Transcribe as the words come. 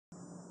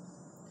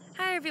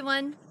Hi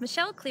everyone,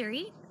 Michelle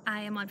Cleary.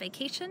 I am on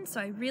vacation, so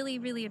I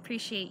really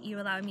appreciate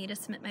you allowing me to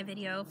submit my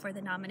video for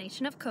the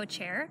nomination of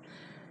co-chair.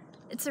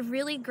 It's a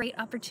really great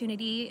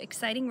opportunity,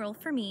 exciting role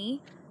for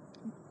me.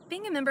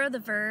 Being a member of the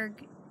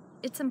VERG,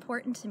 it's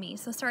important to me,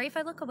 so sorry if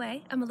I look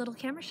away. I'm a little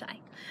camera shy.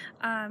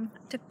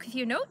 Took a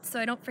few notes so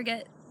I don't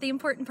forget the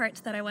important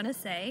parts that I want to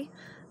say.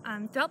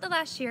 Throughout the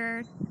last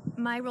year,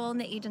 my role in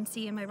the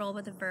agency and my role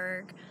with the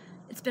VERG,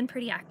 it's been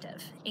pretty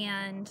active,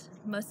 and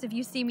most of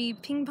you see me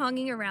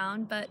ping-ponging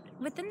around, but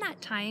within that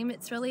time,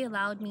 it's really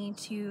allowed me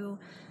to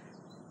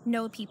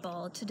know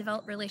people, to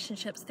develop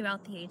relationships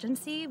throughout the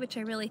agency, which I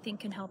really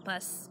think can help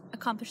us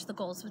accomplish the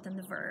goals within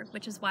the VERG,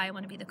 which is why I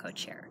want to be the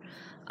co-chair.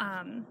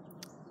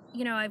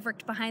 You know, I've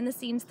worked behind the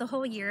scenes the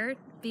whole year,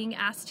 being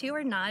asked to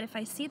or not. If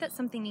I see that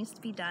something needs to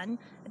be done,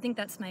 I think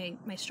that's my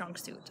strong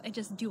suit. I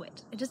just do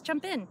it. I just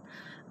jump in.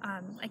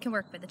 I can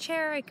work with the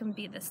chair, I can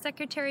be the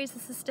secretary's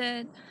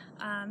assistant.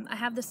 I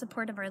have the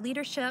support of our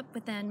leadership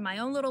within my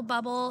own little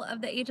bubble of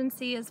the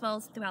agency as well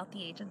as throughout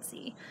the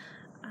agency.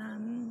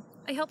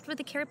 I helped with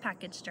the care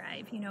package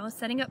drive, you know,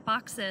 setting up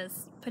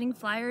boxes, putting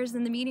flyers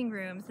in the meeting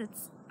rooms.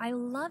 I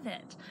love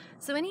it.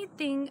 So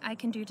anything I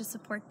can do to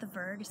support the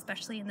VERG,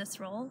 especially in this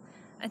role,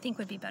 I think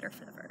would be better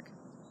for the VERG.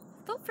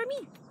 Vote for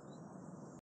me.